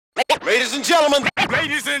Ladies and gentlemen.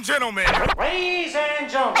 Ladies and gentlemen. Ladies and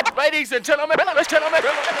gentlemen. Ladies and gentlemen.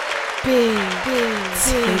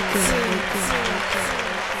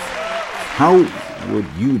 How would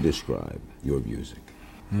you describe your music?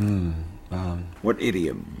 What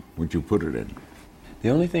idiom would you put it in? The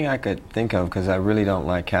only thing I could think of, because I really don't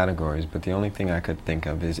like categories, but the only thing I could think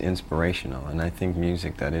of is inspirational, and I think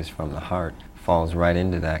music that is from the heart falls right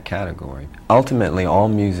into that category. Ultimately, all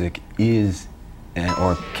music is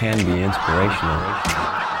or can be inspirational.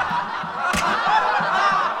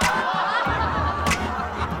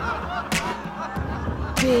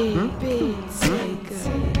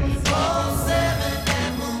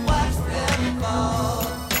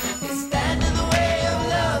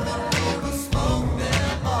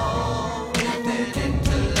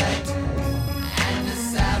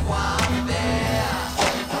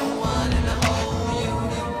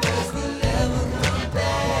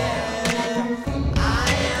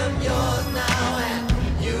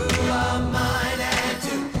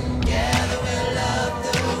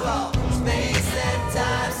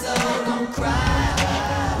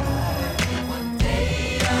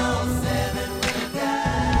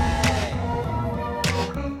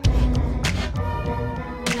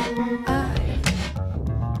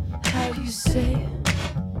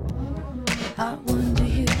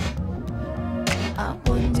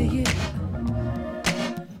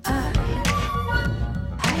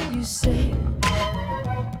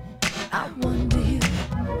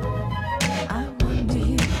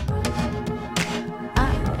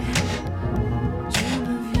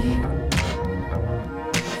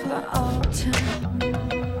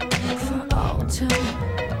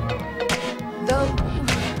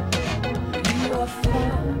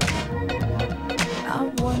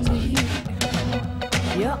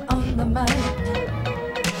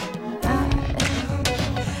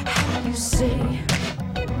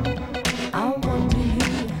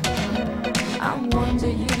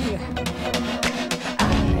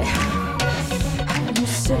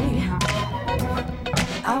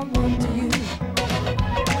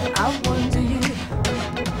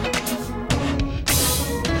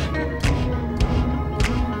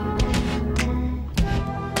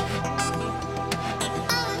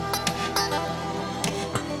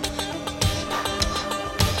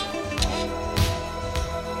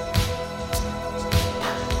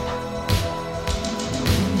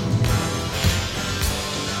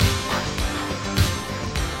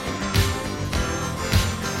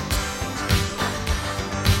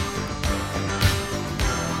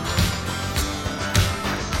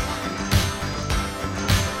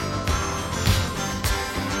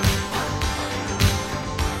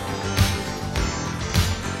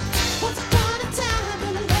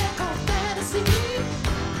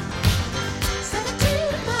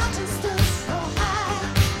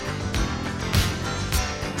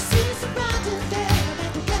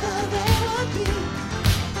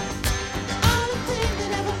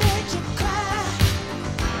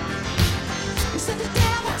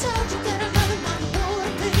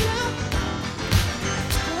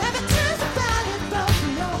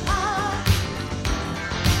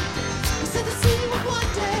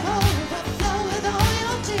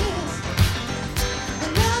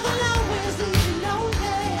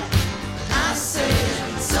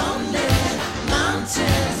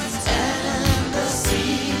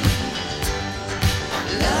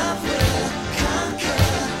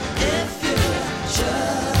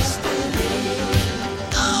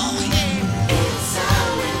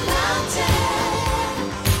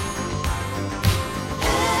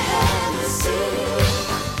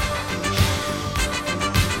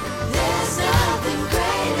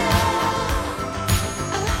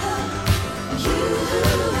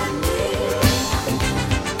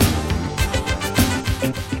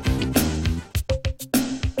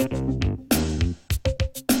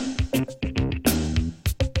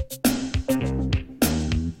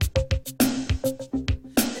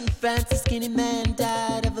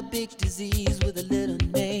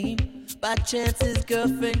 By chance his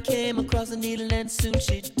girlfriend came across a needle and soon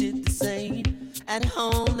she did the same. At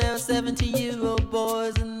home there were 17-year-old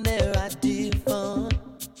boys and their idea of fun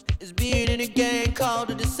is being in a gang called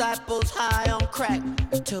the Disciples, high on crack,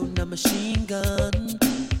 toting a machine gun.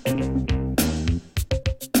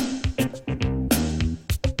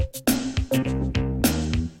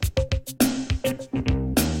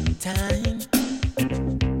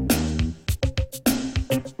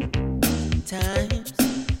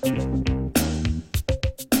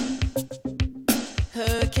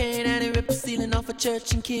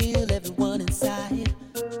 Church and kill everyone inside.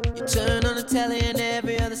 You turn on the telly and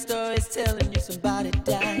every other story is telling you somebody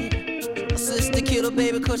died. My sister killed her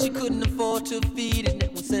baby cause she couldn't afford to feed it.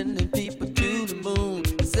 And was sending people to the moon.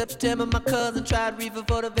 In September my cousin tried reefer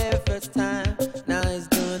for the very first time. Now he's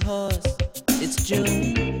doing horse. It's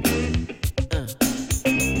June.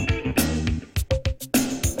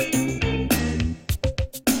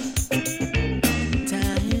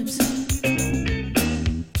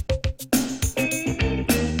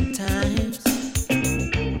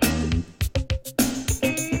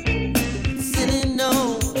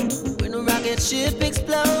 Ship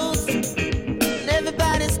explodes and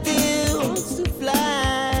everybody still wants to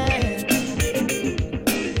fly.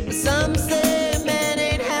 But some say man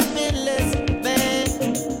ain't happy unless man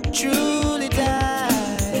truly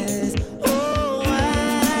dies. Oh,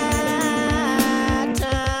 why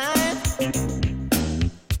time.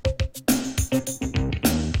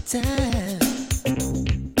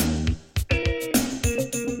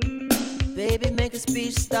 Baby, make a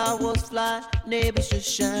speech, Star Wars fly, neighbors just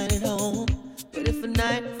shine it home. But if a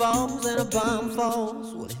night falls and a bomb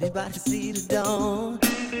falls, will everybody see the dawn?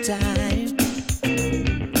 Time.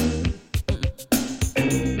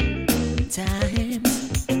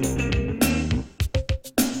 Times.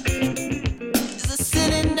 There's a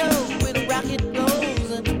city note where the rocket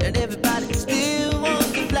goes and everybody still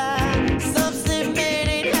wants to fly. Some say man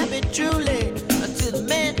ain't happy truly until the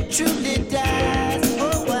man truly dies.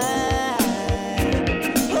 Oh, why?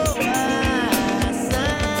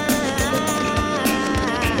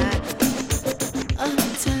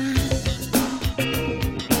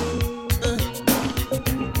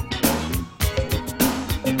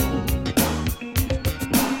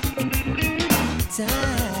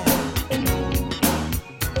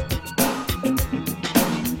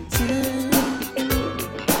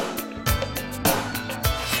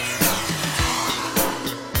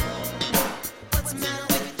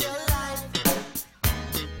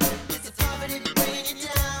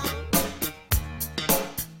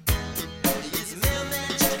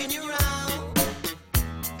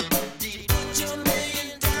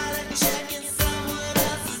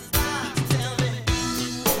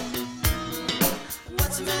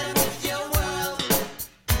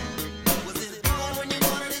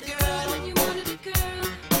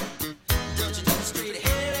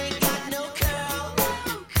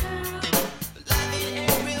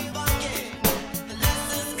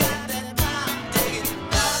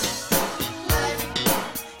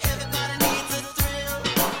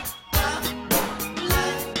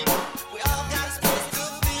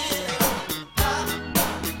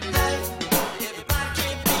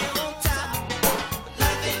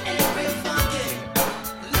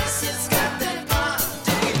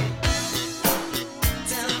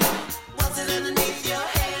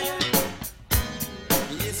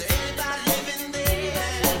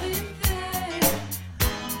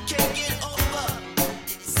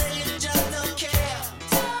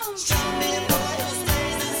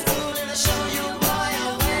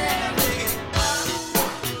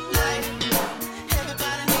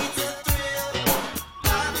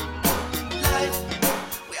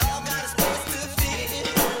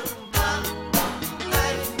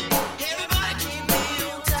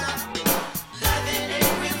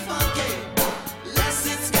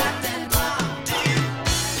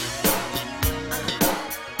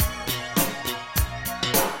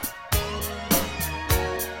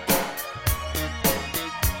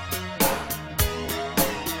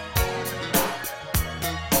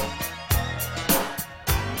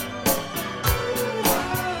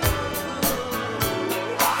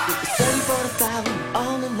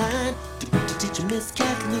 On the line to preach to teacher Miss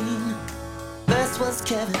Kathleen. First was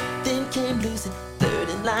Kevin, then came Lucy, third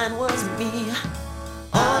in line was me.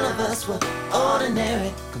 All of us were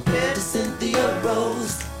ordinary compared to Cynthia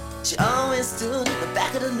Rose. She always stood at the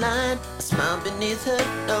back of the line, a smile beneath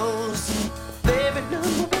her nose. Her favorite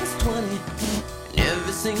number was 20, and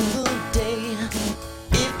every single day.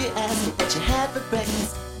 If you asked her what she had for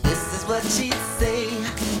breakfast, this is what she'd say: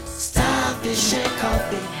 starfish and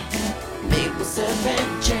coffee, maple syrup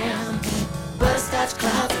and jam, butterscotch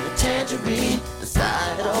clouds and a tangerine, and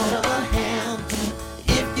side on a ham.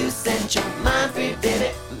 If you set your mind free,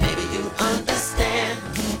 baby, maybe you'd understand.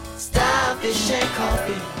 Starfish and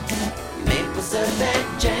coffee, maple syrup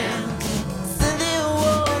and jam. Cynthia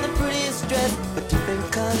wore the prettiest dress with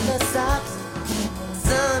different color socks.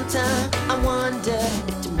 Sometimes I wonder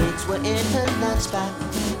if the mates were in her lunchbox.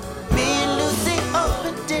 Me and Lucy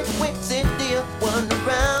opened it when Cynthia won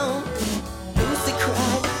around. Lucy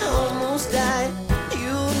cried, almost died.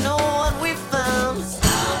 You know what we found: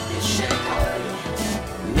 starfish and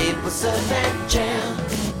coffee, maple syrup and jam,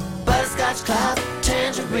 butterscotch clouds,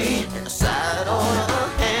 tangerine, and a side on a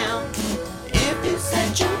ham. If you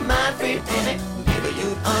set your mind free, baby,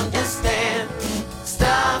 understand.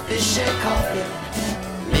 Starfish and coffee,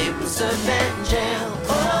 maple syrup and jam.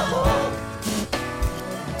 Oh.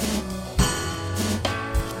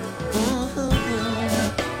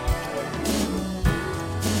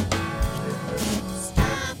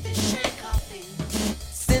 Starfish and coffee.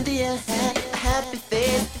 Cynthia had a happy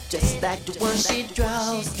face, just like the one she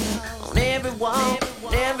draws on every wall,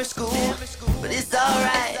 in every school. But it's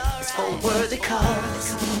alright, it's for worthy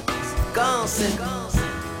cause. Gone, sit.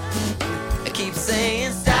 I keep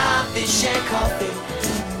saying starfish and coffee,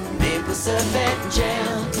 maple syrup and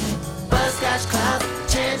jam, butterscotch clouds,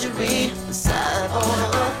 tangerine, the side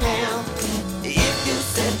on a ham. If you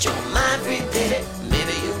set your mind free, baby,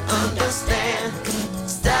 maybe you understand.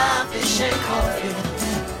 Starfish and coffee,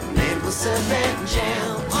 maple syrup and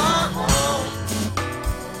jam.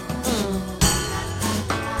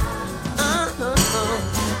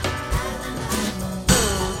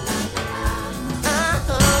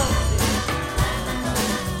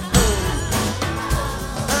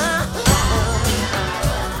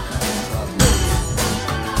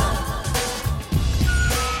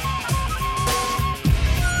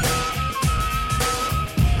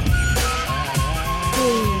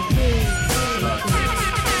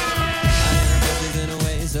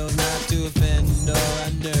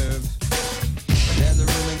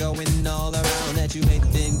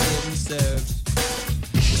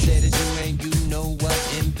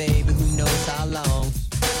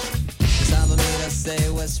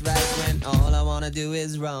 Do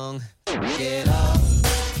is wrong. Get off.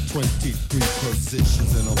 23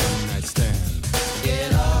 positions in a one-night stand.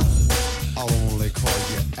 Get off. I'll only call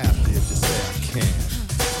you after if you say I can.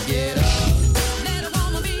 Get off. Let a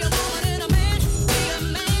woman be a woman and a man be a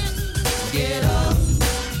man. Get off.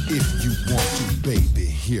 If you want to, baby,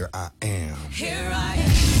 here I am. Here I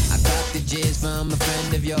am. I got the jizz from a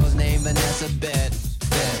friend of yours named Vanessa Bet.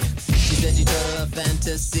 She said you told her a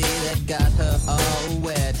fantasy that got her all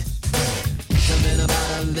wet. Something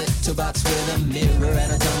about a little box with a mirror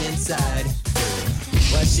and a tongue inside.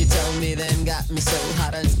 What she told me then got me so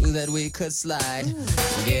hot I knew that we could slide.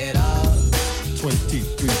 Get off.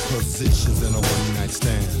 23 positions in a one-night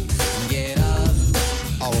stand. Get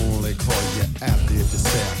off. I'll only call you after if you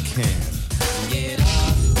say I can. Get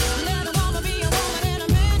off. Let a woman be a woman and a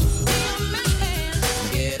man be a man.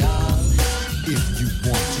 Get off. If you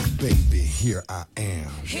want to, baby, here I am.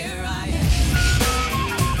 Here I am.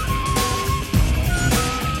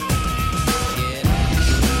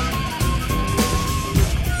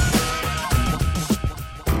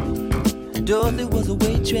 Dorothy was a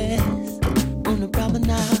waitress on the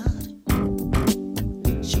promenade.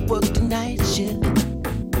 She worked the night shift.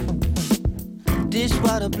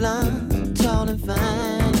 Dishwater blonde, tall and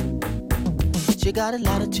fine. She got a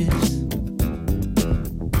lot of tips.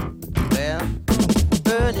 Well,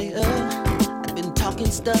 earlier I've been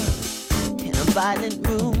talking stuff in a violent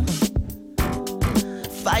room,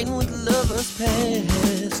 fighting with lovers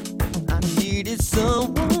past. I needed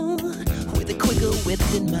someone with a quicker wit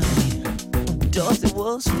than mine. Dorothy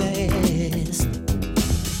was fast.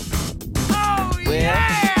 Oh, well,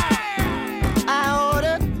 yeah! I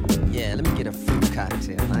ordered. Yeah, let me get a fruit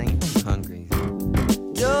cocktail. I ain't too hungry.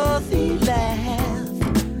 Dorothy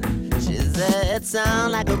laughed. She said,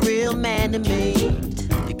 "Sound like a real man to me.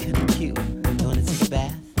 You're kinda cute. You wanna take a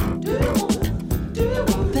bath? Do you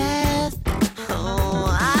want a bath? Oh,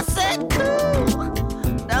 I said,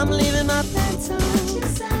 cool. I'm leaving my pants on.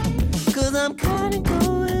 Cause I'm kinda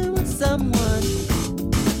going with someone.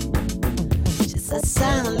 She said,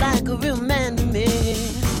 sound like a real man to me.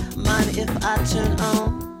 Mind if I turn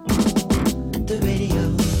on the radio?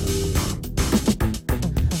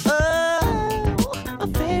 Oh, my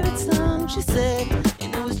favorite song, she said,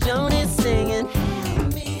 and it was Joni singing.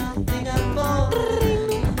 Help me, I think I'm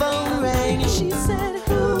born. Phone rang and she said,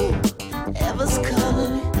 who ever's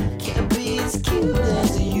color can't be as cute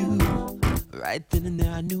as you. Right then and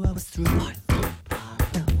there I knew I was through. Part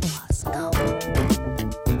was gone.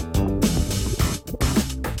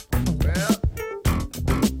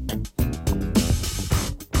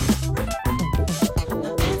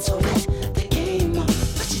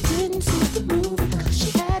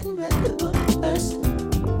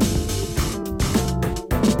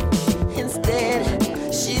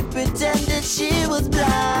 She was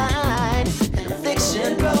blind, and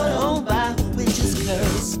fiction brought home by a witch's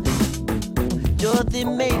curse. Dorothy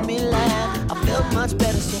made me laugh. I felt much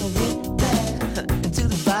better, so I went back into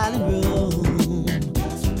the violent room.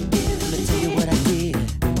 Let me tell you what I did.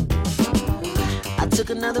 I took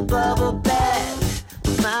another bubble bath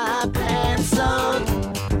with my pants on.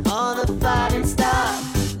 All the fighting stopped.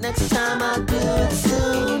 Next time I'll do it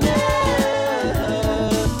sooner.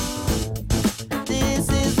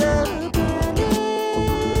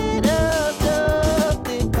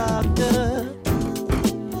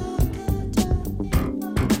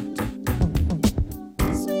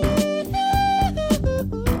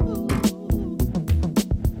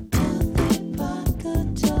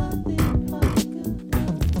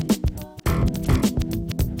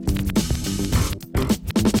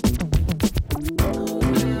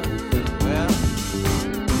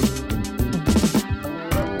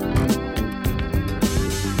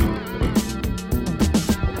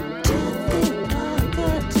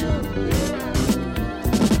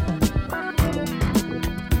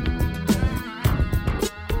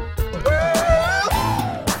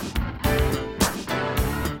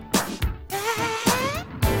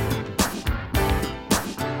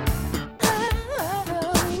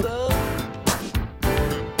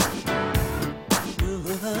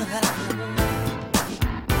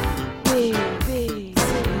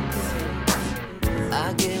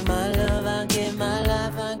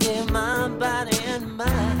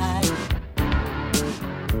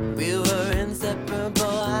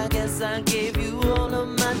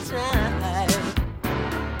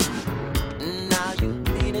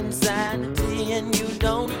 insanity and you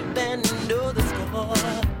don't even know the score.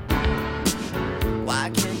 Why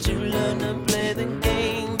can't you learn to play the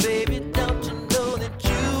game, baby? Don't you know that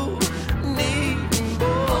you need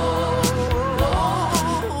more?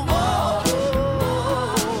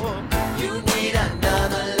 You need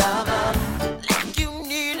another lover, like you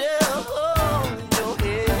need a hole in your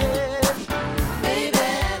head. Baby,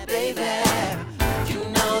 baby, you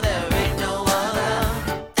know there ain't no other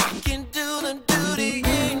that can do the duty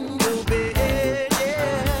in your bed.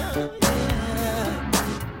 Yeah.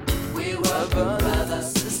 We were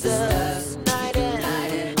brothers, sisters, night and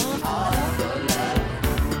all for love.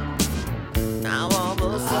 Now all of a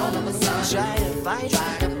sudden you try to fight.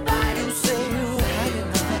 You say you had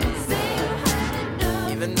enough,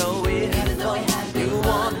 even though we had fun. You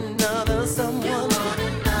want another someone, but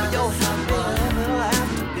you'll never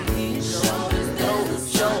have to be sure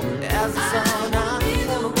as a son. I'm gonna be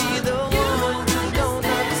the woman you don't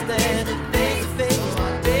understand. Face to face,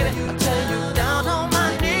 baby, I tell you down on my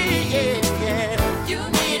knees. You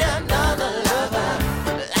need another lover,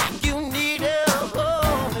 like you need a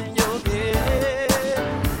hole in your head.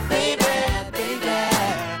 Baby, baby,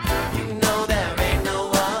 you know there ain't no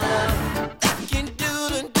other that can do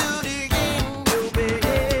the duty in your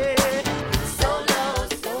bed. So low,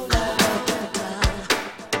 down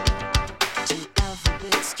to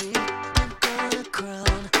Alphabet Street, I'm gonna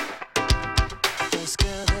crown. First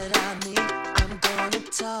girl that I meet, I'm gonna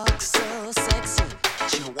talk so sexy.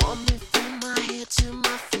 She'll want me from my head to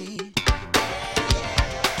my feet.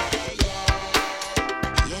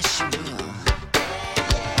 Yes, she will.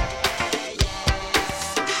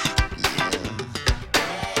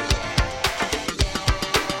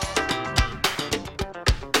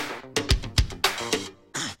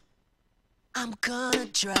 I'm gonna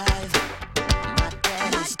drive. My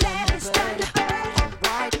daddy's Thunderbird.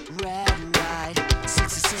 White, red, ride.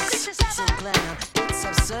 66, so glam. It's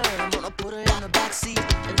absurd. I'm gonna put her in the backseat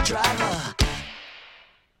and drive her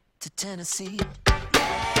to Tennessee.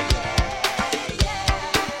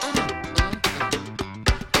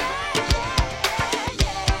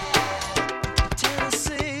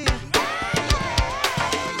 Tennessee.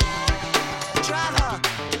 Drive her.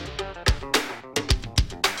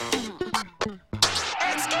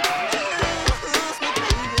 Excuse me,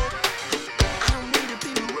 baby. I don't mean to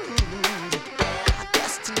be rude. I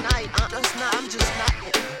guess tonight I'm just not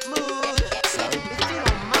in the mood. So if you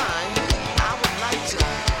don't mind, I would like to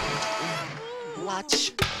watch.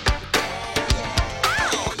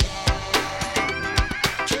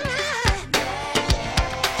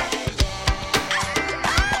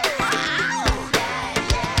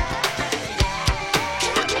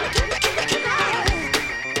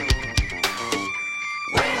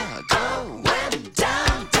 We're going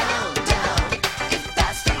down, down, down. If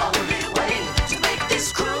that's the only way to make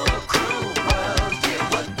this cruel, cruel world hear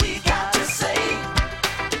what we got to say.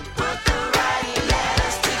 Put the right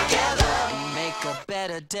letters together, make a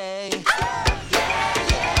better day.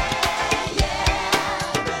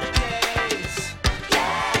 Better days.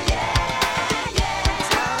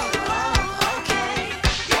 Oh, okay.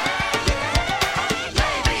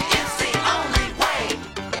 Maybe it's the only way.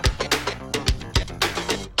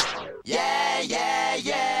 Yeah.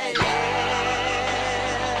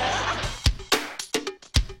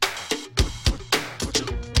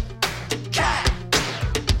 Cat,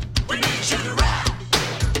 we need you to rap.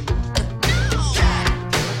 Cat,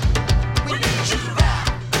 we need you to rap.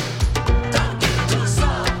 Don't get too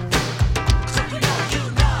slow, 'cause if you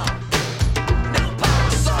know, new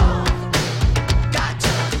power song. Got to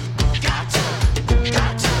go.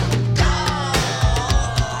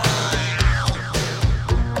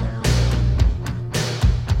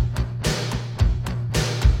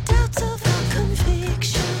 Doubts of our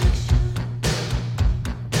conviction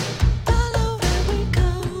follow where we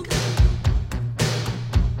go,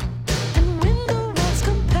 and when the world's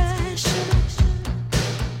compassion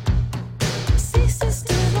ceases,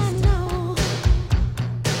 still I know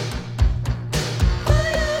for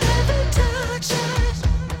your every touch.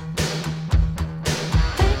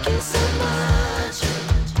 Thank you so much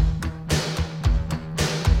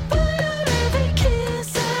for your every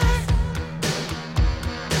kiss.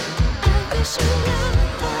 I wish you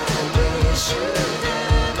love, I wish you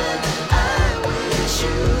heaven, I wish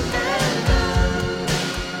you heaven.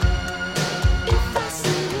 If I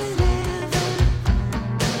say 11,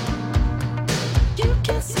 you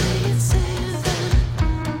can say it's 7.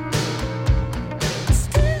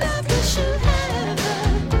 Still I wish you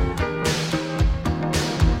heaven.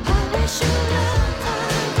 I wish you love, I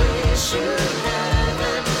wish you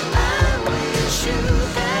heaven, I wish you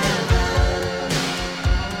heaven.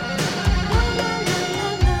 La la la la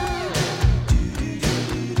la.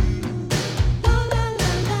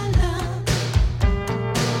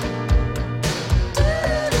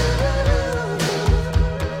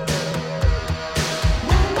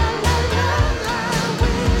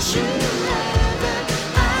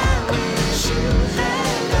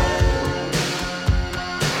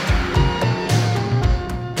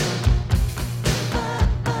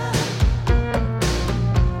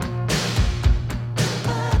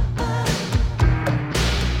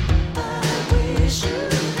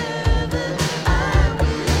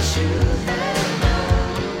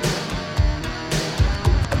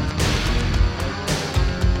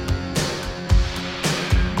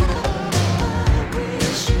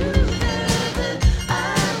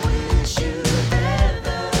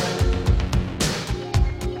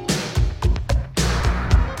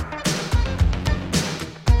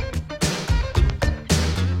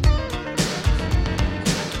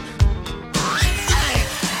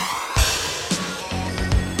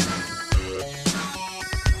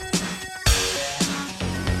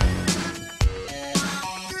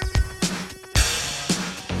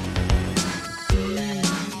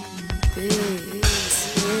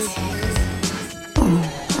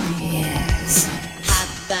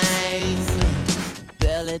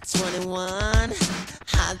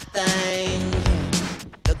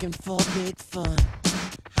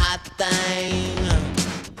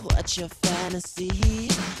 fantasy.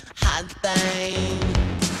 Hot thing,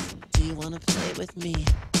 do you wanna play with me?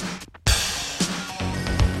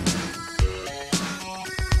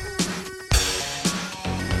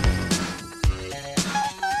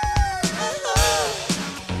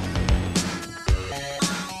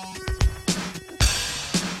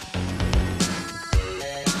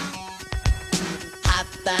 Hot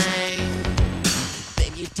thing,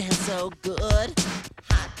 baby, you dance so good.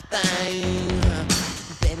 Hot thing,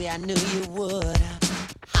 baby, I knew you would.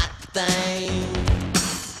 Hot thing,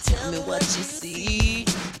 tell me what you see.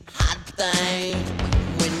 Hot thing,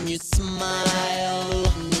 when you smile,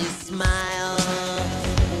 when you smile,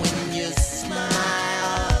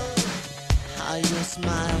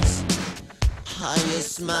 how you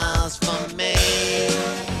smiles for me.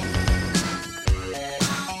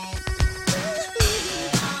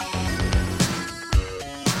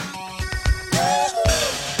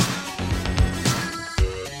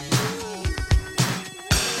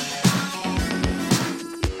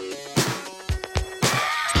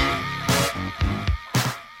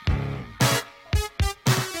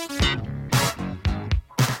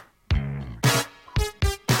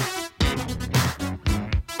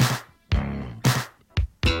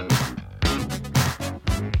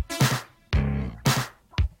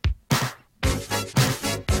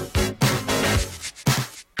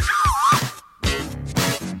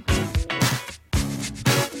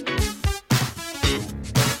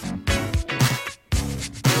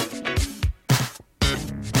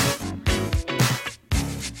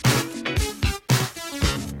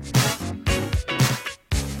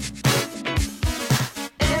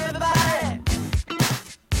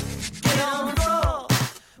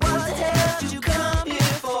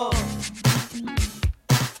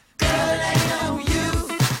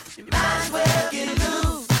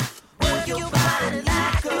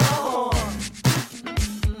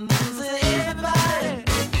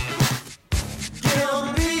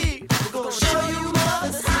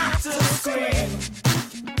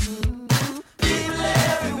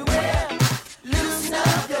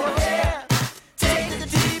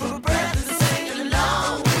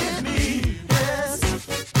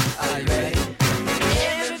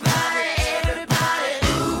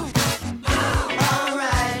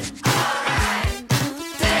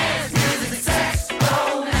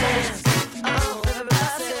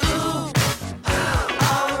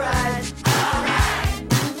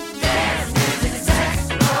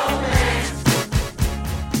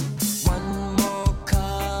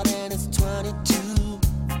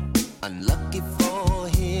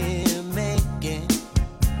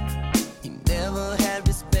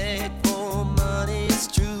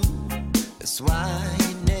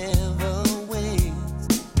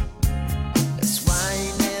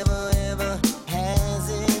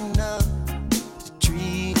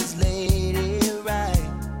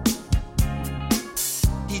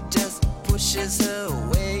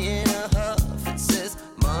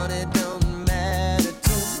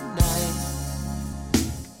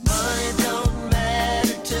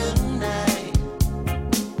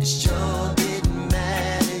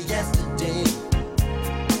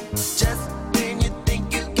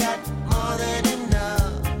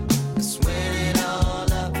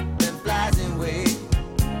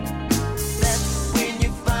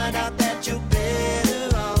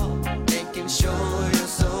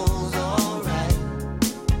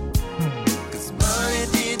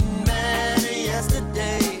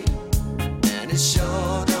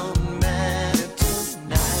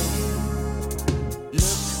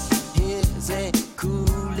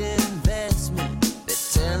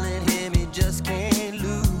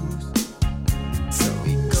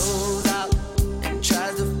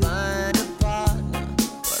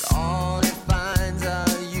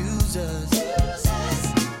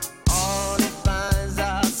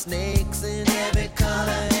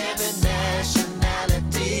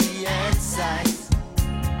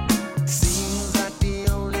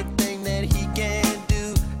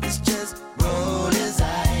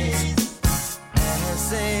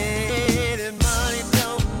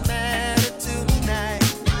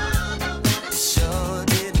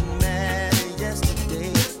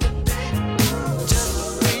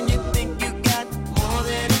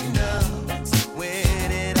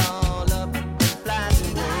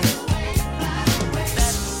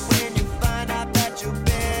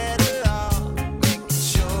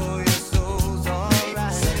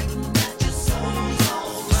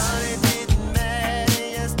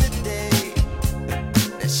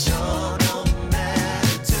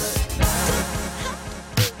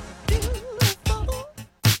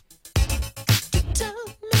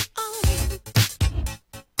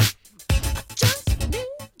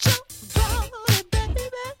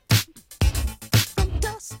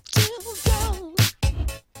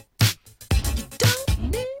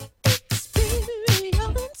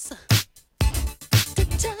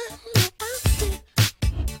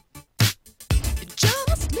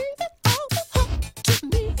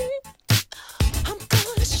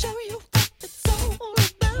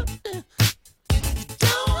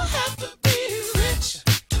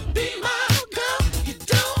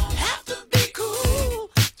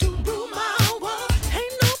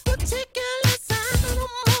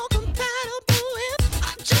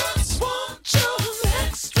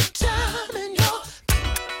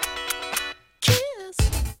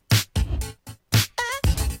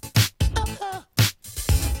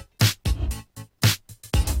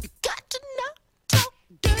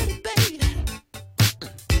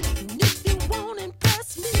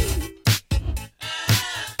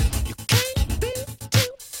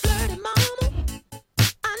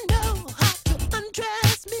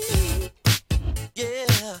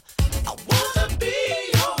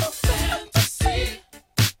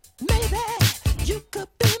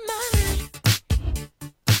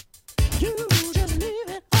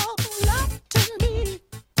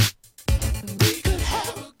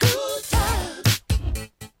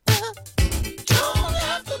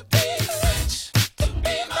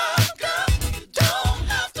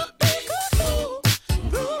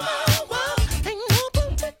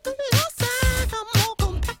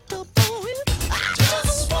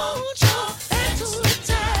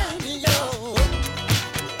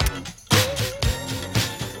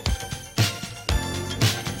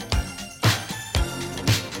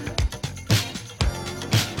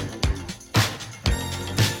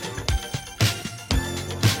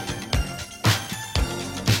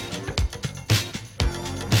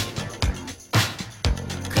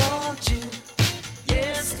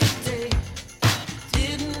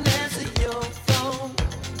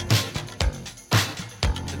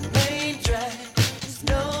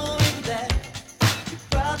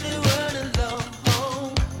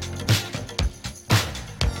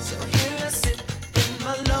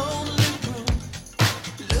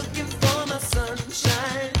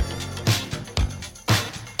 sunshine.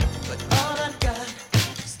 But all I got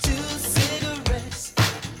is 2 cigarettes.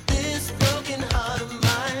 This broken heart of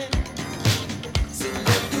mine. So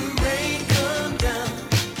let the rain come down.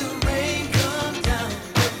 The rain come down.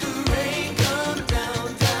 Let the rain come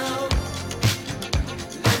down, down.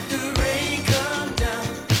 Let the rain come down.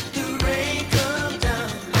 The rain come down.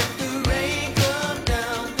 Let the rain come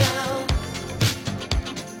down, down.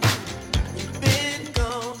 You've been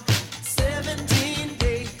gone 17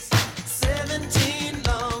 days, 17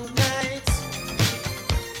 long nights.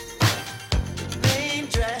 The main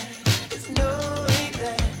drag is knowing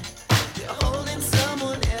that you're holding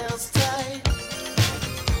someone else tight.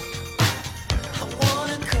 I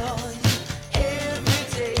wanna call you every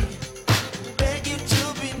day, beg you to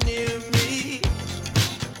be near me.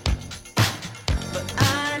 But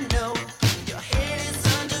I know your head is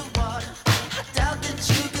underwater. I doubt that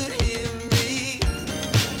you could hear me.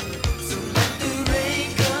 So let the rain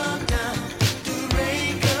come down. The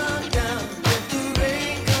rain come down. Let the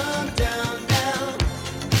rain come down, down.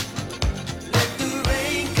 Let the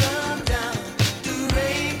rain come down. The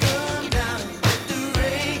rain come down. Let the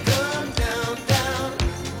rain come down, down.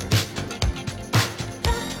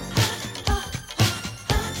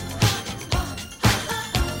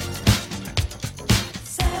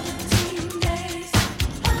 17 days.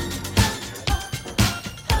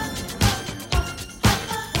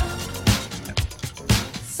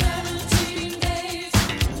 17 days.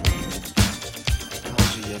 I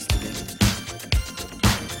called you yesterday.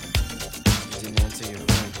 You didn't answer your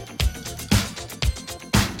phone.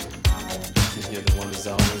 And you're the one who's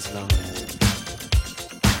always lonely.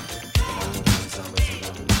 But I'm the one who's always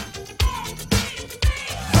alone.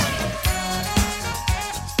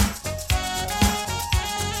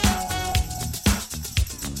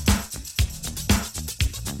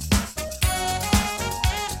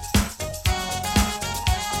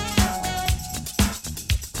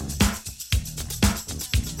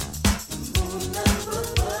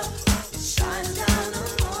 Shine down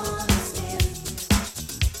on the skin.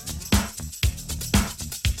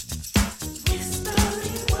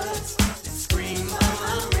 Whispering words that scream of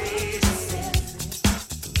outrageous sin.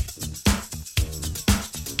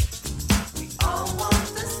 We all want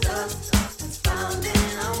the stuff that's found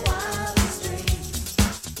in our wildest dreams.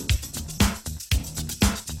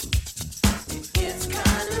 It gets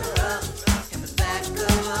kinda rough in the back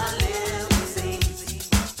of our limousines.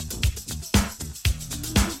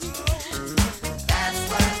 That's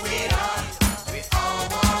what we are. We all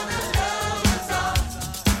wanna love us off.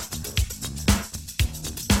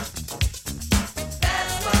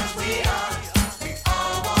 That's what we are. We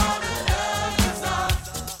all wanna love us off.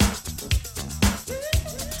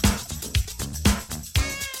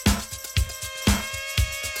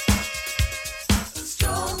 A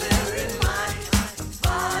strawberry mind, a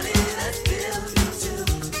body that's built into.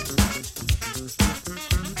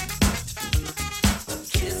 A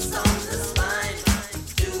kiss on the spine,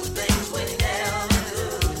 do things we never do.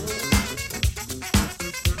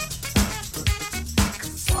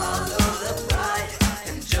 Swallow the pride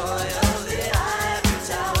and joy of the ivory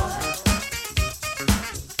tower.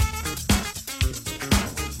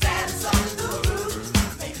 Dance on the roof,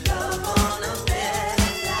 make love on a bed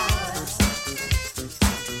of flowers.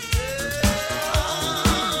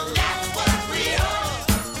 That's what we are.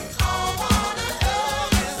 All wanna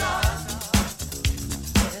love is ours.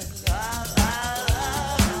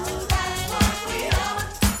 That's what we are.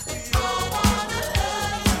 All wanna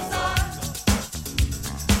love is ours.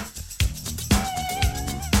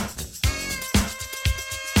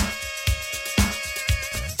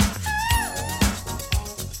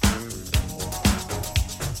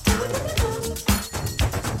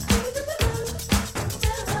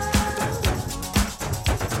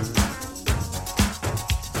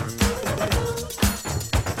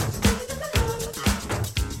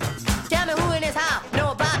 Tell me who in this house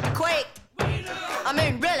know about the quake? I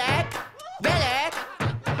mean, really? Really?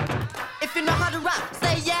 If you know how to rock,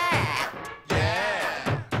 say yeah.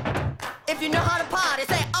 Yeah. If you know how to party,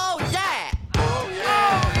 say oh yeah. Oh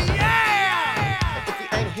yeah. If you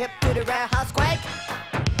ain't hip to the rare house quake,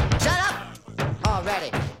 shut up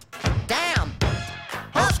already. Damn.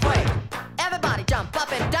 House quake. Everybody jump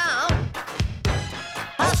up and down.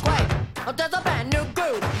 House quake. Oh, there's a brand new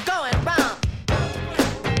groove going round.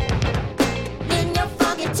 In your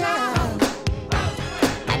funky town.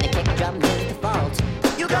 And the kick drum is the fault.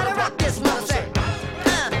 You gotta rock this mother set.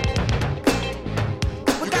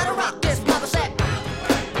 We gotta rock this mother set.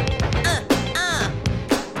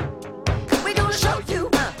 We gonna show you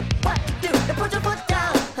what to do. To put your foot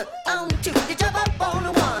down on two. You jump up on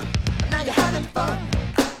the one. Now you're having fun.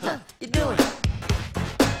 You're doing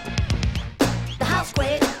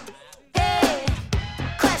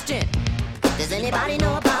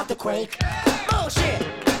housequake. Bullshit.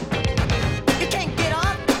 You can't get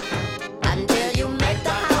off until you make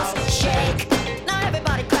the house shake. Now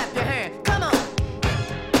everybody clap your hands. Come on.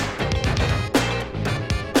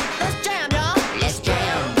 Let's jam, y'all. Let's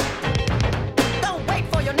jam. Don't wait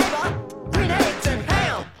for your neighbor. Green eggs and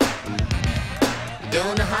ham.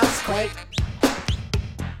 Doing the housequake.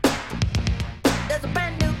 There's a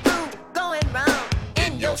brand new groove going round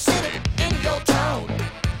in your city, in your town.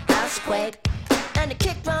 Housequake. And the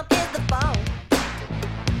kick drum is the phone.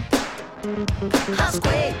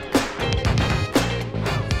 Housequake.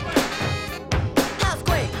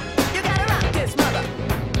 Housequake. You gotta rock this mother.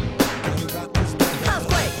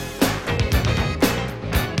 Housequake.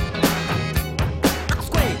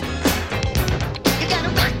 Housequake. You gotta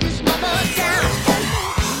rock this mother down.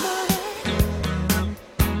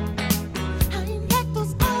 I ain't like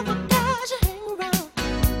those other guys you hang around.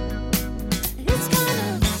 It's kinda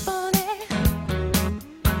funny,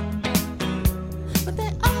 but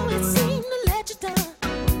they always seem to let you down.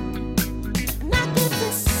 And I get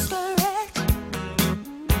discouraged,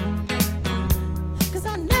 'cause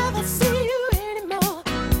I never see you anymore.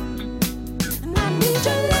 And I need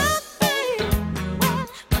your love, babe.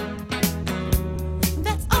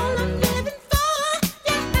 That's all I'm living for,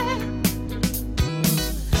 yeah.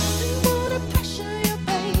 I didn't wanna pressure you,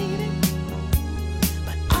 baby,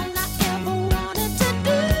 but all I ever wanted to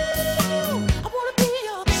do, I wanna be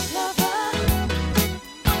your lover.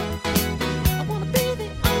 I wanna be the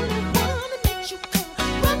only one that makes you come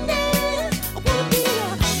running. I wanna be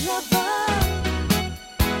your lover.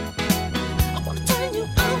 I wanna turn you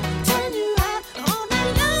on, turn you out, all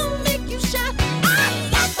night long, make you shine. I'm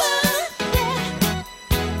lover, yeah.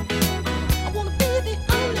 I wanna be the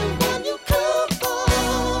only one you come for.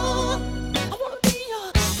 I wanna be your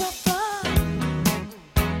lover.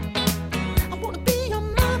 I wanna be your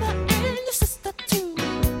mother and your sister too.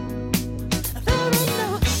 There ain't no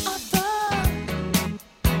other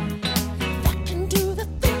that can do the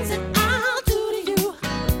things that I'll do to you.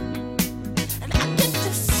 And I get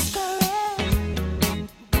discouraged,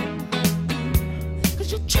 'cause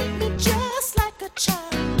you treat me just like a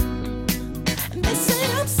child. And they say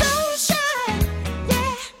I'm so shy,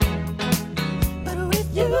 yeah. But with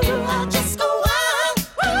you, I just go wild.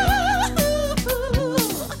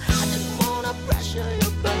 I didn't wanna pressure you,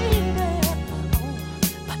 baby,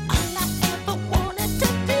 but all I ever wanted to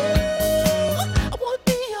do, I wanna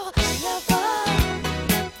be your lover.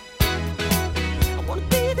 I wanna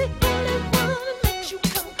be the only one that makes you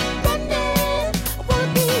come running. I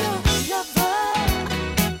wanna be your lover.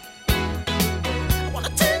 I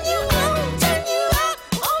wanna turn you on, turn you out,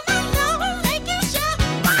 all night long, make you shine.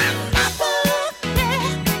 I'm lover, yeah.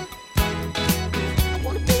 I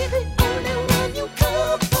wanna be the only one you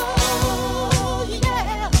come for,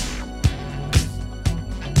 yeah.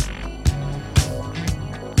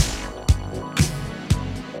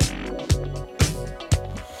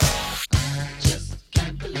 Just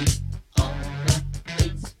can't believe all the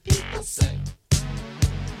things people say.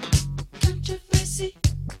 Controversy.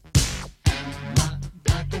 Am I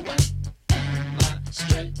black or white? Am I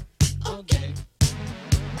straight or gay?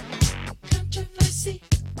 Controversy.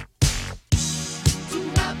 Do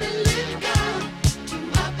I believe in God? Do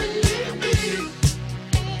I believe in me?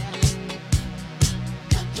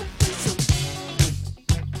 Controversy.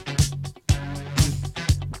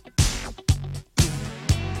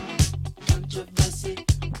 Controversy.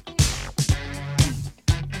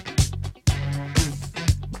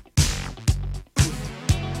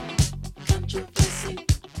 Controversy.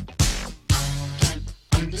 I can't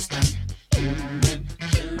understand human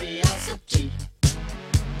curiosity.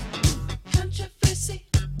 Controversy.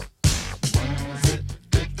 Was it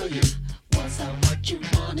good for you? Was I what you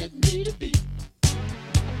wanted me to be?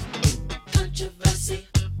 Controversy.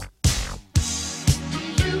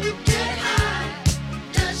 Do you get high?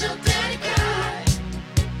 Does your daddy cry?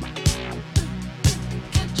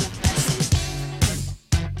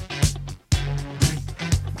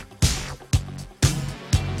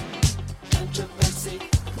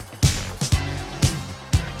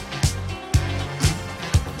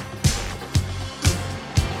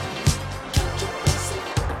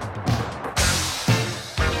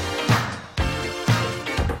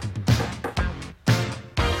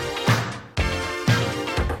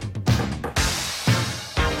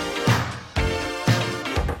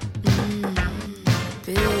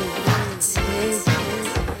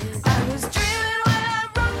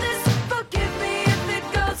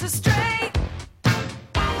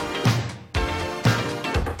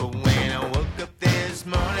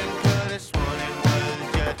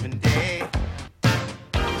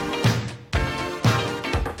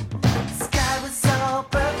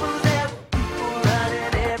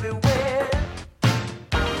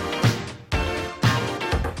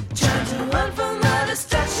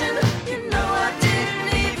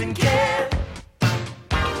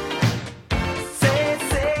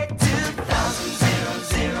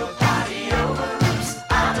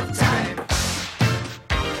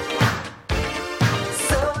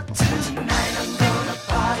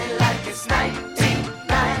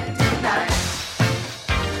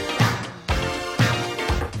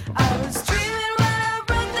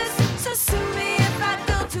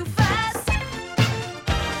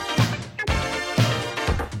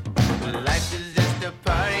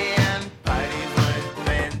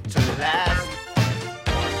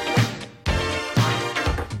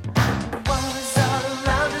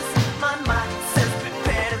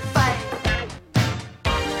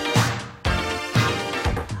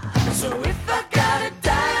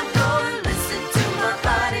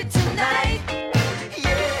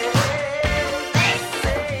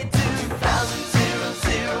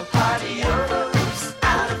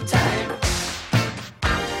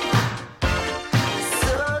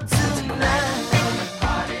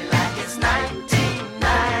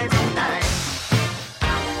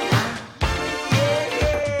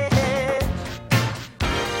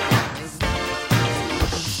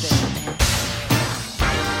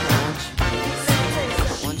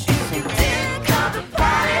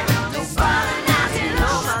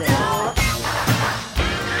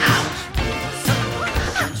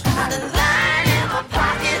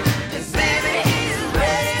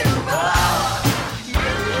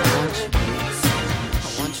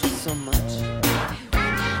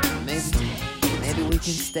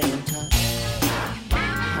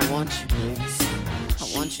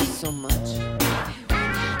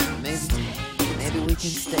 we can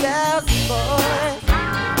stay. Yes, boy.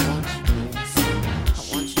 I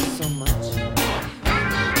want you so much.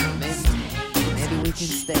 Maybe we can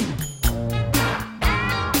stay.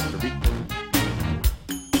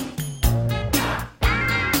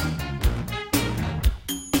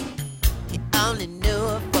 He only knew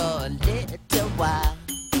her for a little while,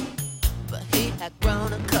 but he had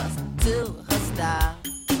grown accustomed to her style.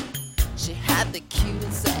 She had the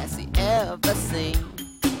cutest ass he ever seen.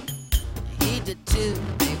 He did too,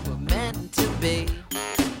 they were meant to be.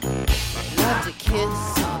 Loved to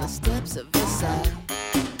kiss on the steps of his side.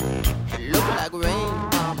 It looked like rain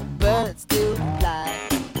on the birds do fly.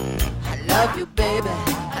 I love you, baby,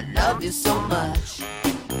 I love you so much.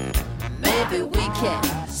 Maybe we can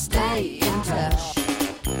stay in touch.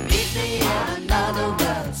 Meet me in another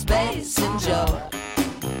world, space and joy.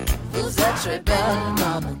 Who's that rebellion,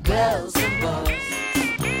 mama, girls and boys?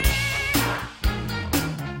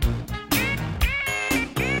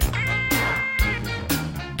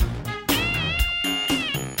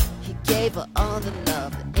 He gave her all the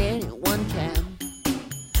love that anyone can.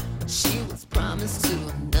 She was promised to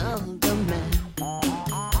another man.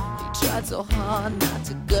 He tried so hard not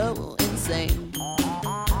to go insane.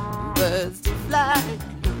 Birds to fly,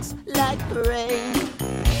 looks like rain.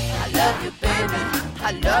 I love you, baby,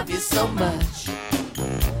 I love you so much.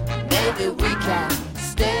 Maybe we can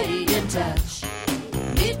stay in touch.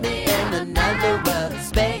 Meet me in another world,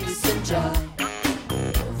 space and joy.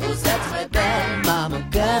 Who's that right there, mama,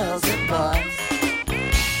 girls and boys?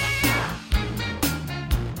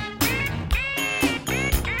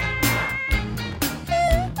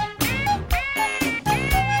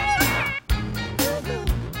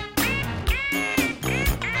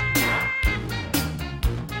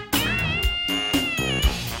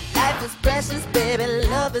 Precious, baby,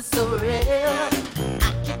 love is so real.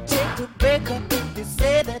 I can take a break up if you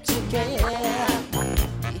say that you can.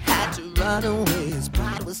 He had to run away, his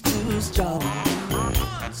pride was too strong.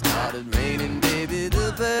 It started raining, baby,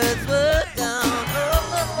 the birds were gone.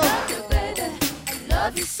 Oh, love you, baby, I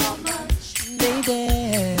love you so much. Maybe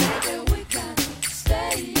we can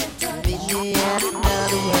stay in touch. Meet me at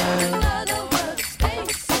another world,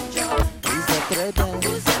 space and joy. Who's that rebel?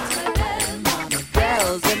 Who's that rebel? Mama,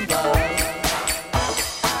 girls and boys.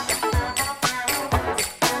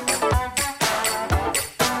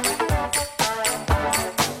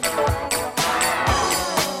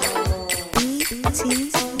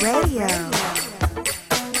 Radio.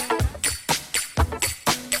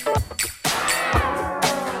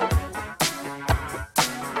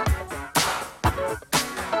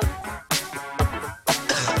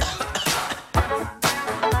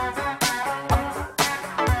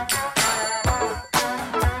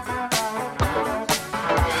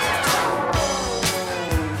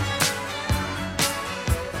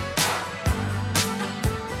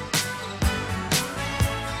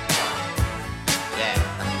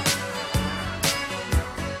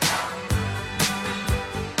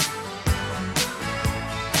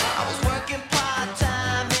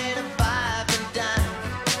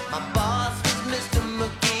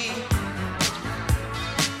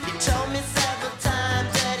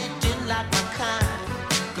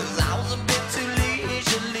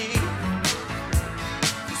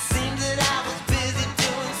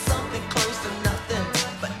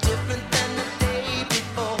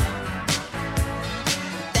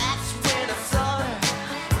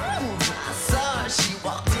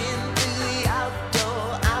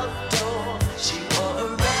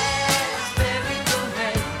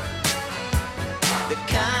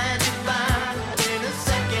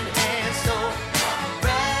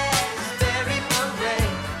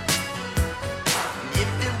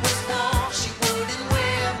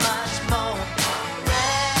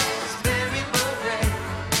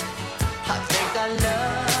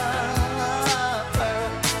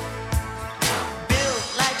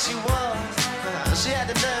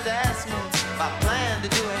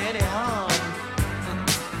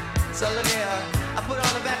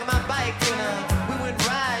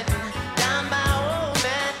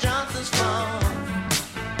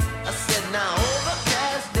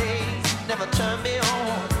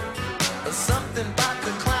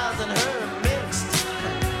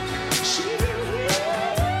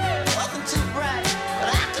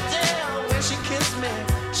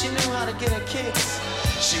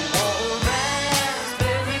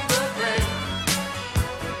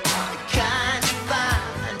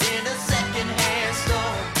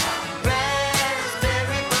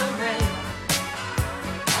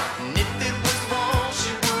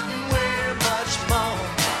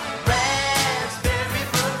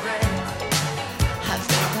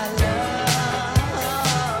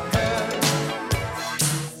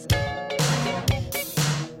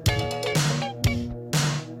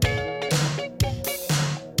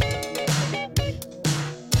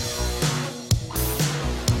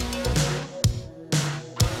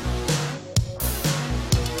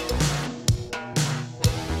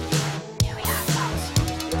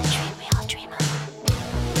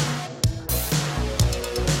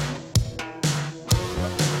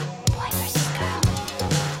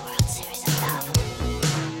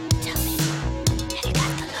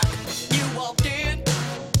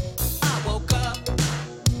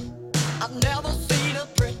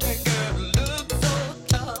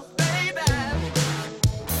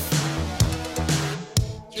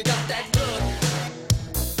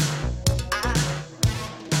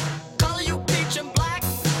 Color you peach and black,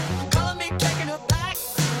 color me taking her back.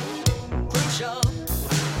 Crucial,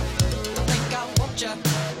 I think I want ya.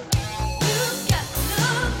 You've got the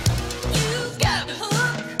look, you've got the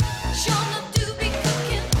hook. Sure enough to be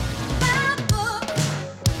cooking my book.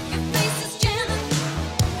 Your face is jamming,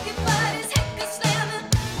 your body's heck is slamming.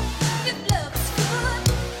 If love is good,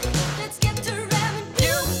 let's get to ramming.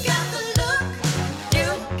 You've got the look,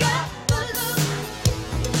 you've got the look.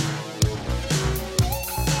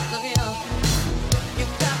 Look here,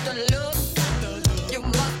 you've got the look. You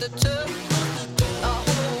must have took a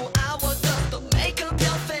whole hour just to make up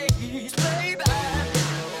your face, baby.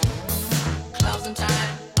 Clouds and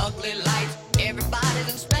time, ugly lights, everybody's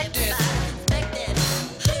inspected.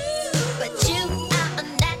 But you are a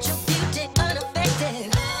natural beauty,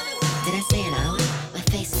 unaffected. Did I say an hour? My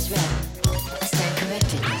face is red. I stand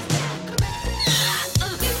corrected.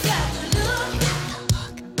 You got the look,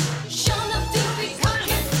 sure enough to be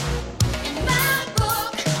cooking in my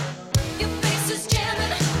book. Your face is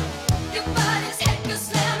jamming, your body's heck is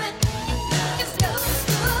slamming. If love is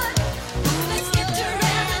good, let's get to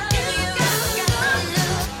ramming. You got the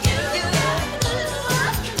look, you got the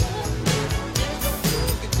look.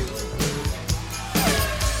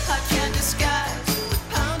 I can't disguise the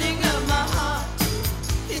pounding of my heart.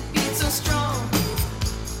 It beats so strong.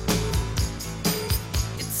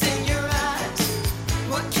 It's in your eyes.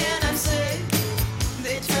 What can I say?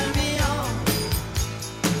 They turn me on.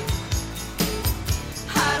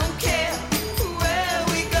 I don't care where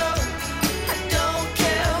we go. I don't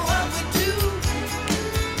care what we do.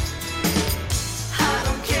 I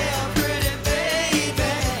don't care, pretty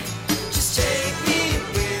baby. Just take me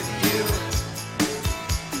with you.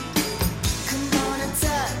 Come on and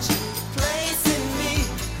touch the place in me.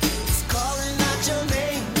 It's calling out your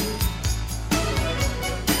name.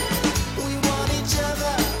 We want each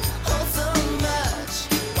other oh so much.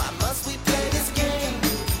 Why must we play this game?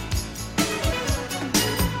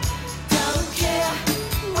 Don't care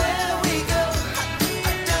where we go.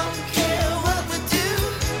 I don't care what we do.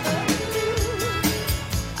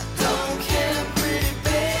 I don't care, pretty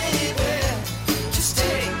baby. Just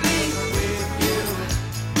take me with you.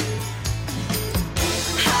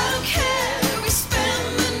 I don't care if we spend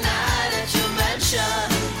the night at your mansion.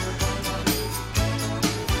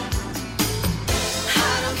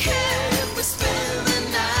 I don't care if we spend the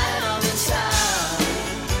night on the town.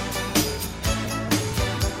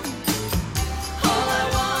 All I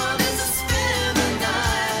want is to spend the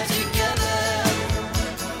night together.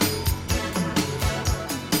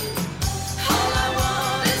 All I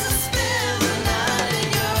want is to spend the night in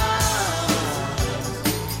your arms.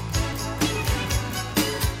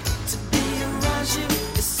 To be around you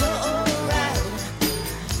is so alright.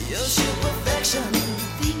 You're sheer perfection.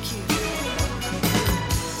 Thank you.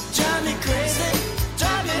 Drive me crazy,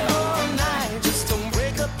 drive me all night. Just don't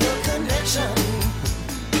break up your connection.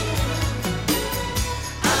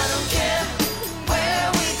 I don't care where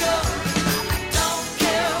we go. I don't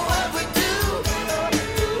care what we do.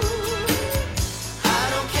 I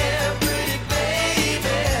don't care, pretty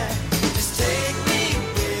baby. Just take me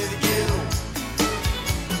with you.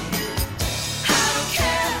 I don't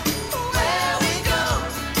care where we go.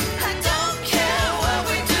 I don't care what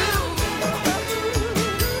we do.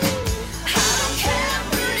 I don't care,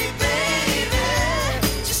 pretty baby.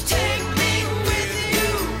 Just take me with you.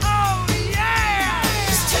 Oh yeah!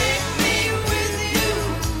 Just take me with you.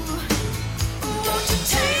 Won't you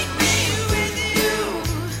take me with you?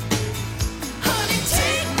 Honey,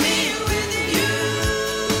 take me with you.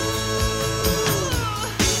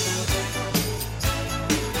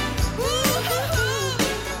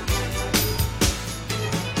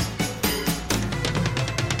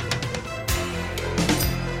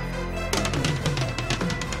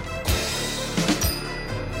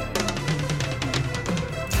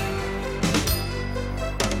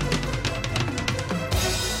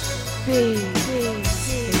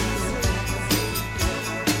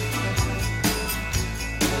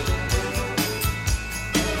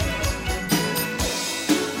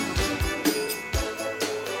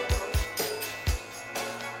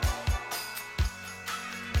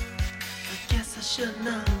 I guess I should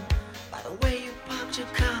know by the way you parked your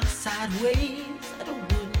car sideways that it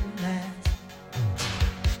wouldn't last.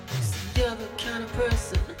 See, you're the kind of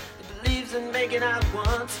person that believes in making out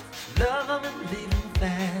once, love 'em and leave 'em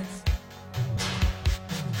fast.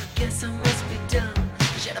 I guess I must be dumb.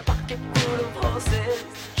 She had a pocket full of horses,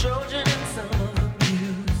 Trojan and some of them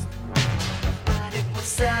used. But it was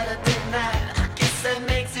Saturday night. I guess that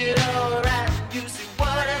makes it alright. You see,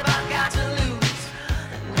 what have I got to lose?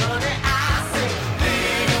 And honey, I say,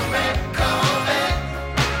 leave a red car.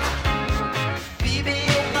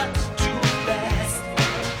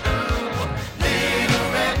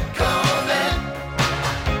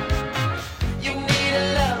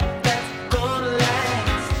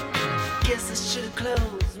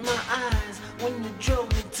 my eyes when you drove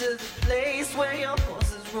me to the place where your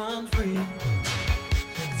horses run free.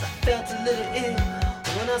 'Cause I felt a little ill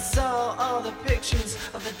when I saw all the pictures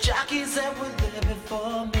of the jockeys that were there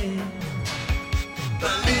before me.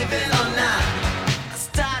 Believe it or not, I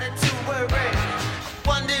started to worry. I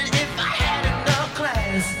wondered if I had enough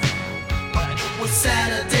class. But it was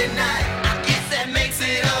Saturday night, I guess that makes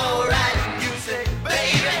it alright. You say,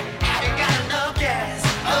 baby, have you got enough gas?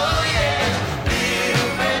 Oh yeah, little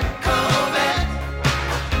red Corvette.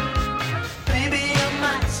 Baby, your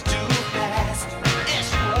mind's too fast. Yeah,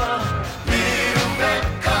 sure. Little red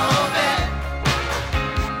Corvette.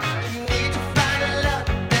 You need to find a love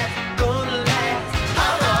that's gonna last.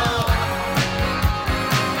 Oh, oh.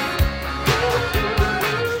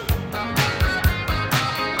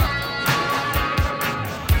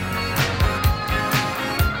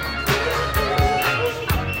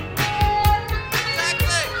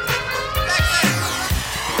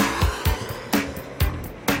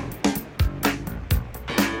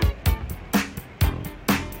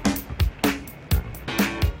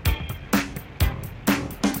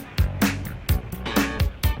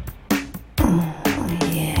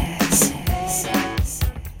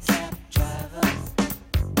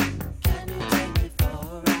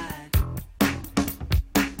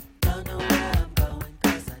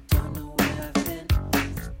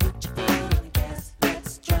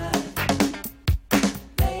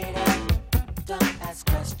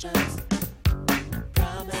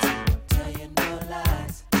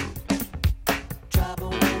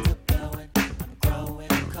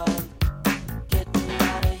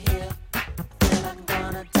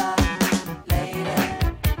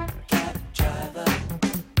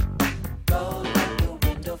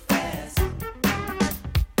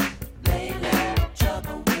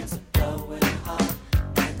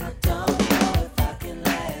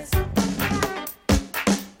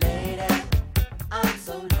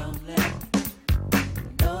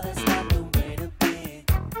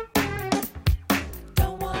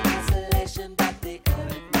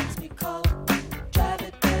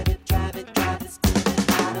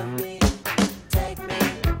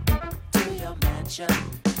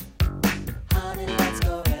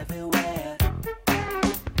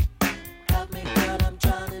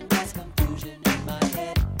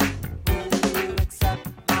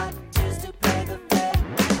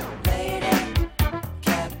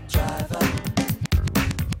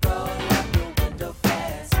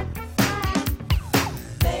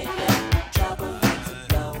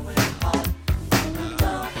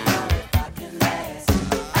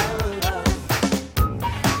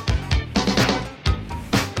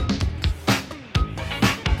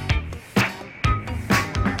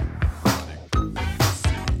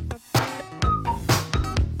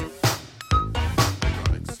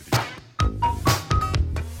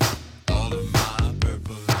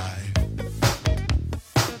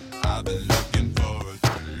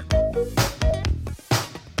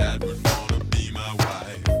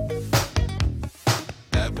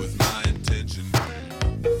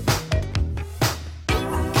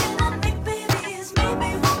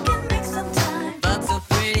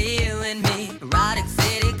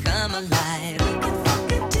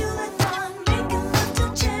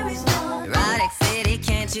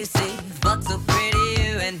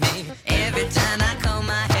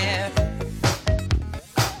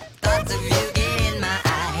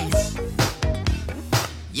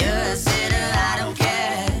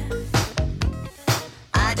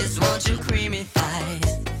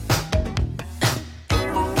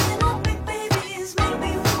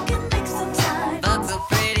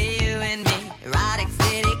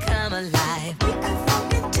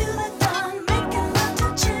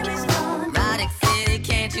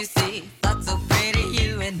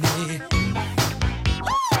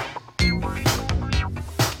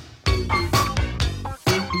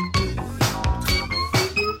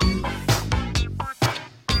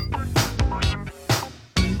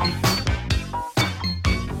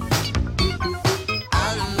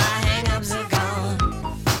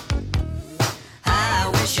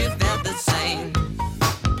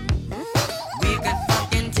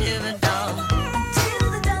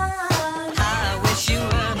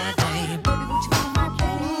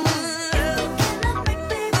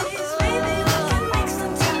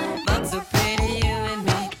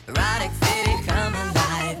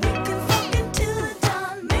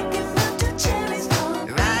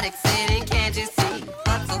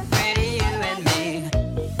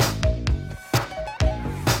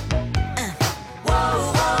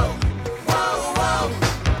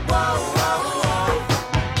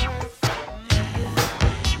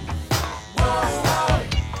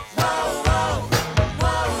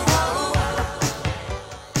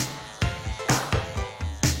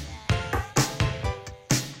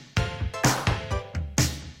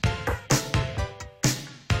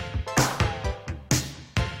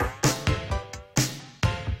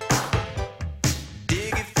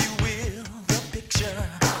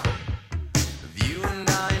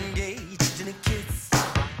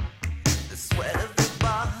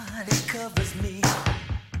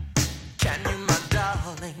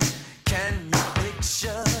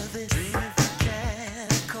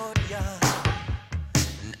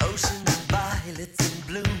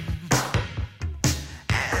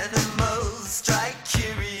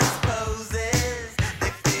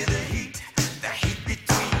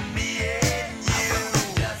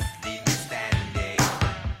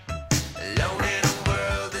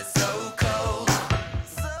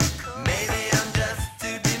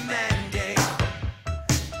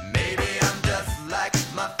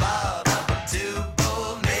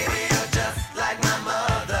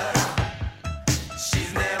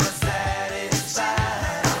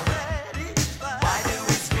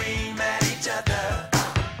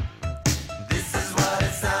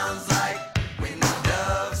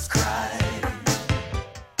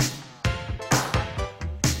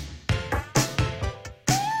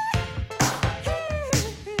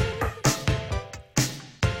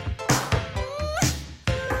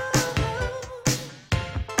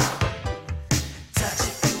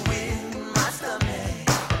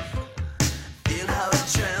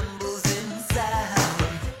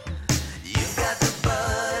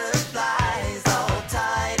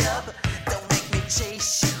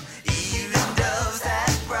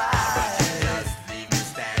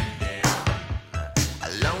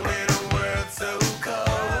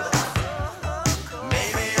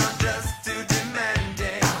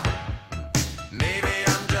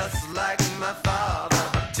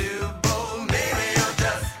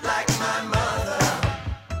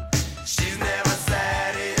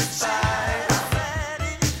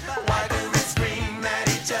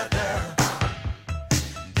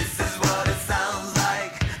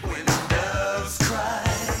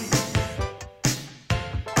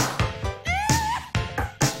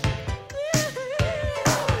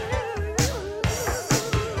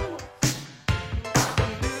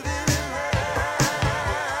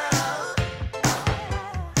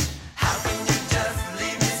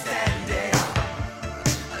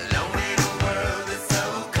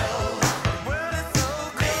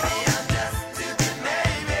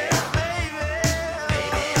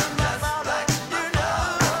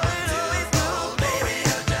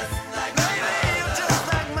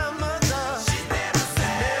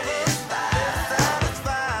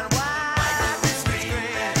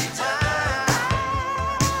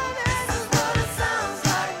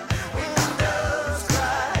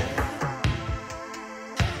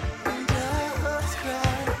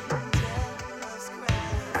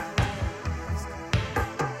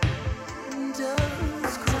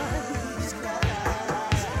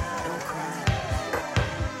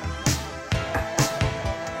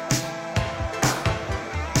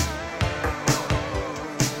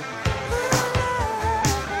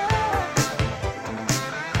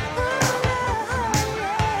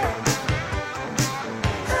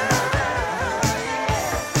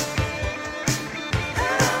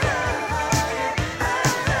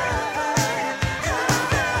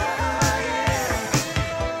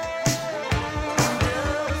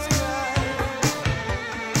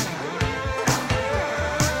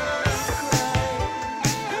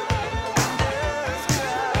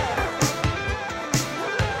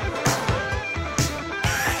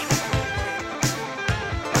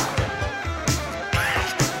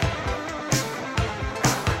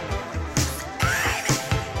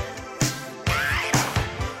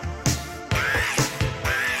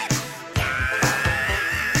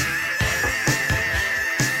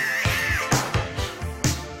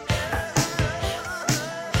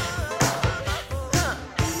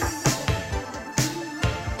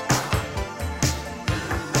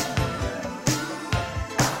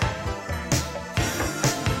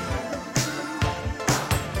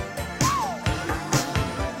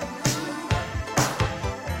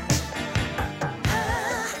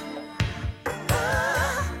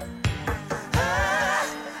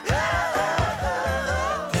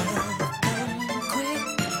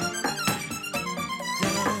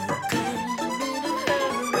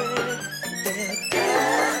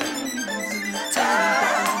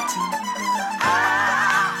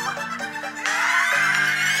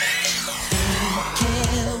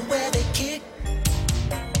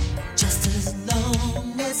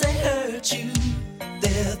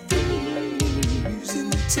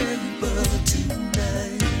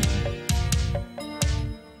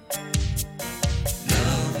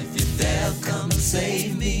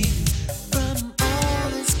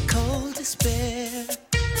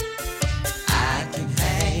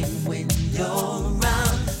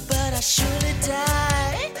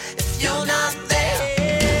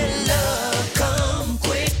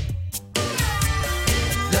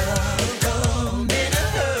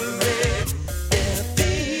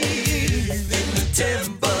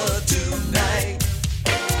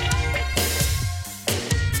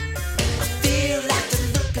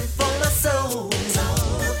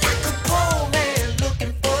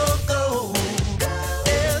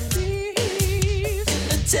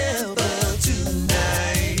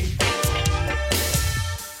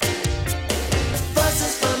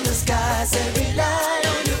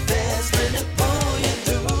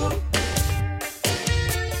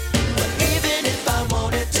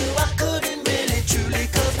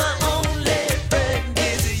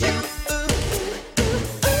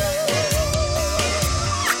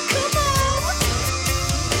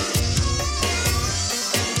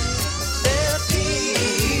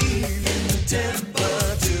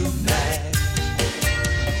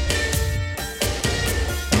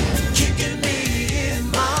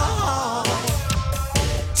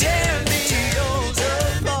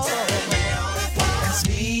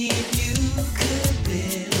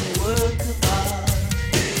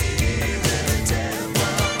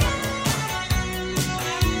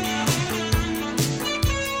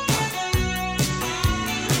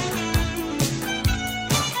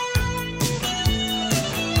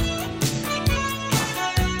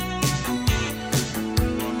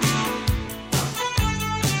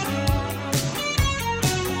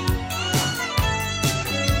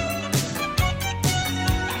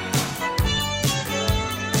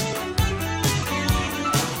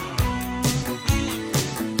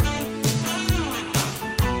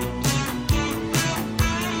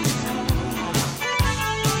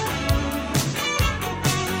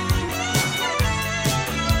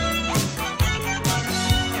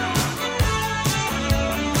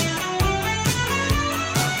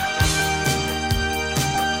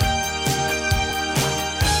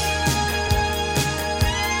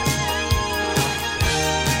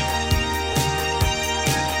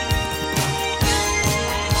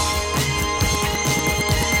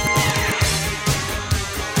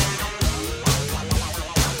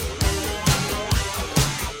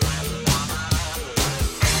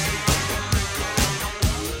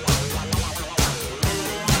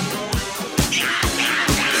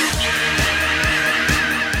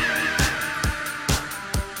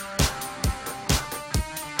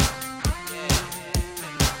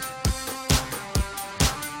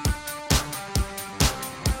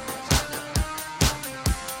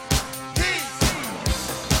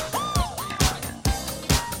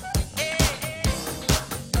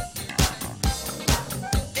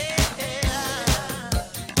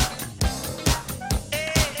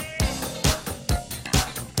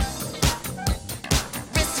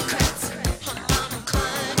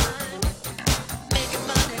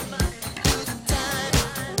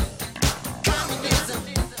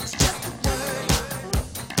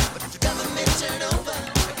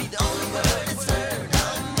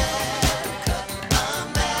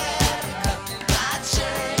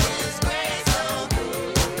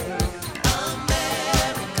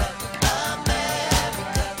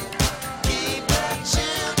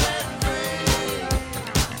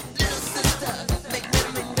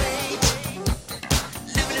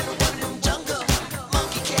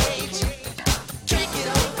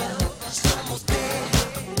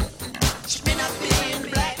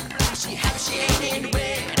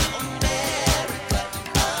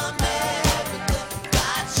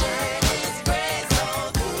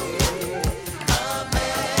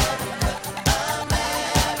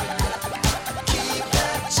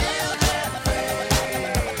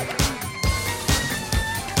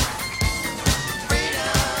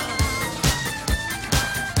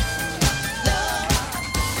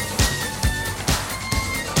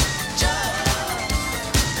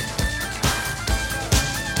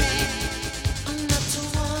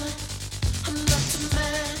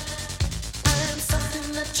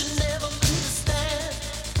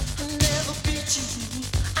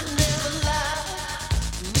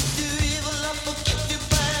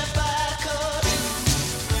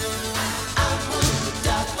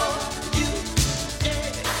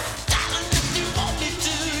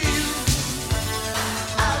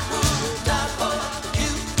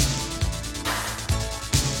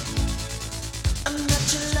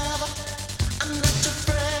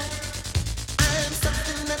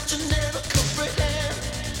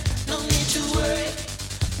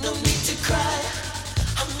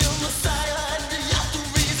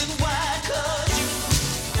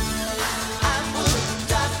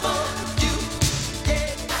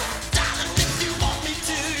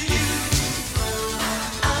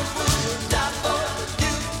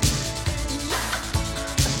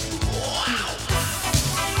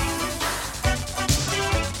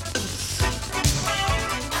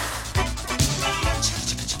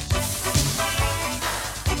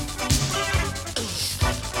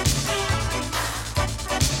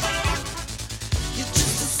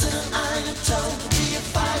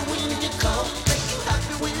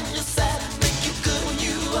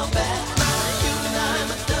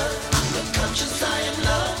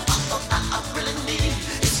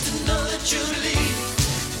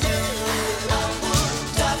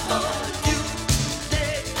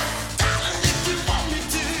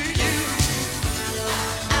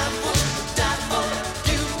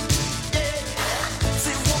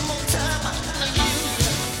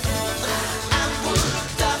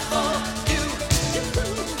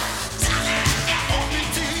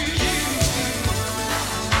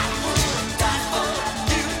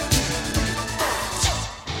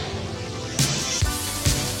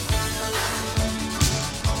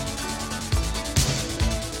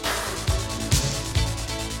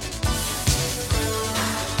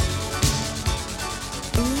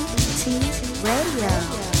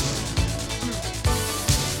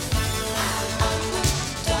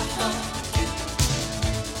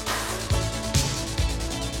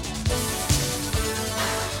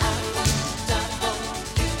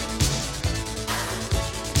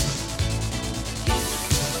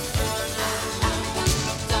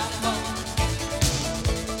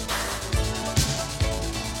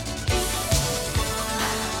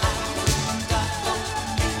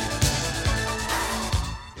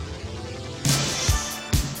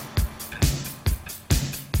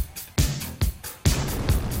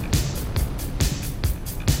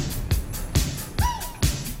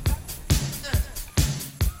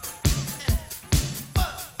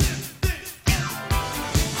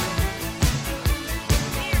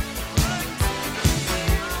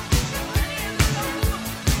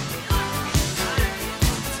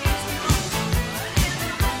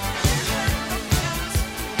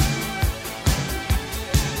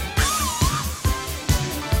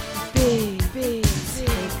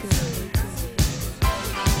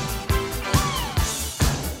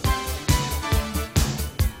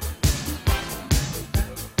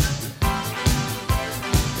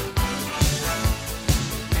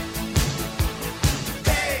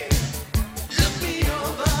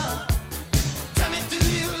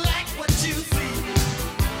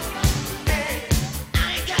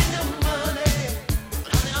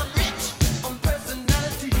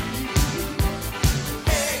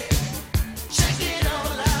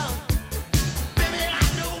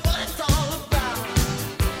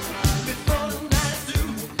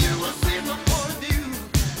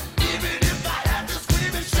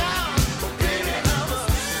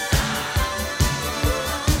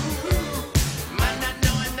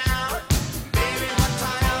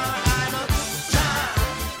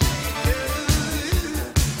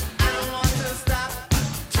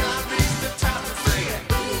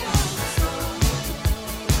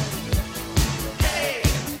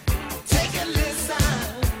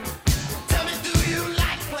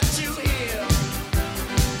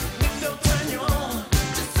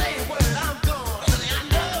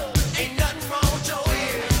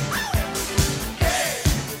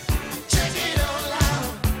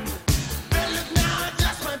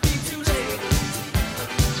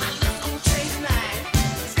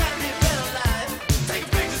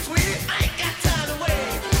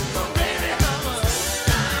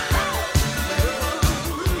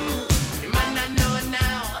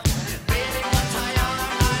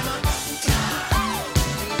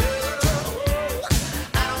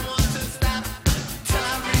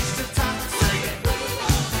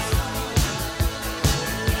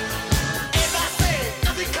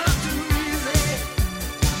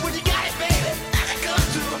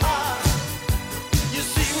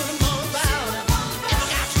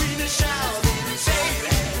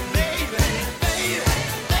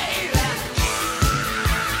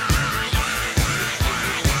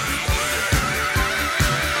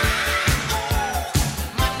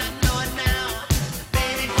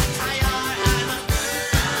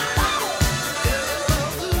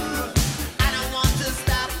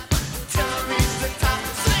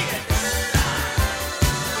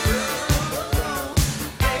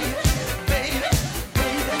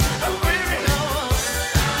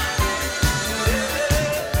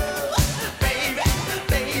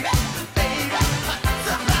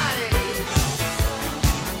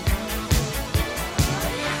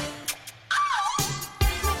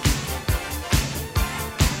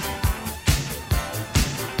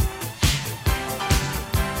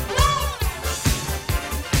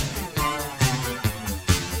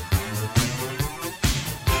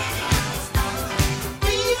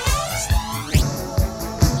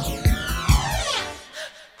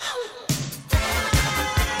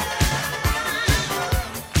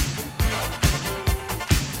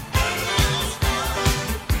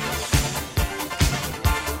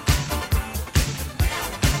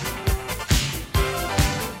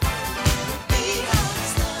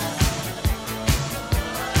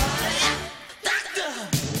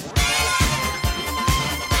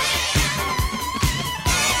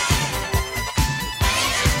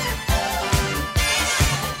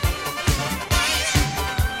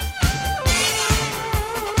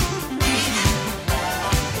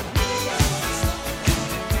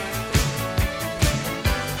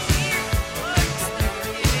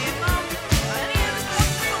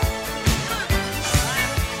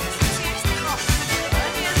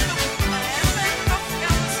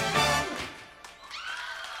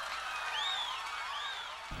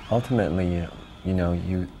 Ultimately, you know,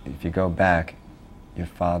 if you go back, your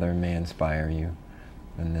father may inspire you,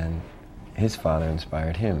 and then his father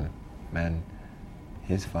inspired him, and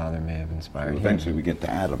his father may have inspired So him. eventually we get to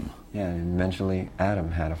Adam. Yeah, and eventually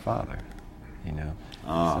Adam had a father, you know.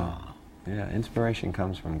 Ah. So, yeah, inspiration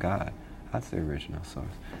comes from God. That's the original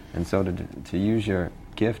source. And so to use your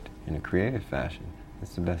gift in a creative fashion,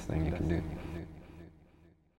 that's the best thing you can do.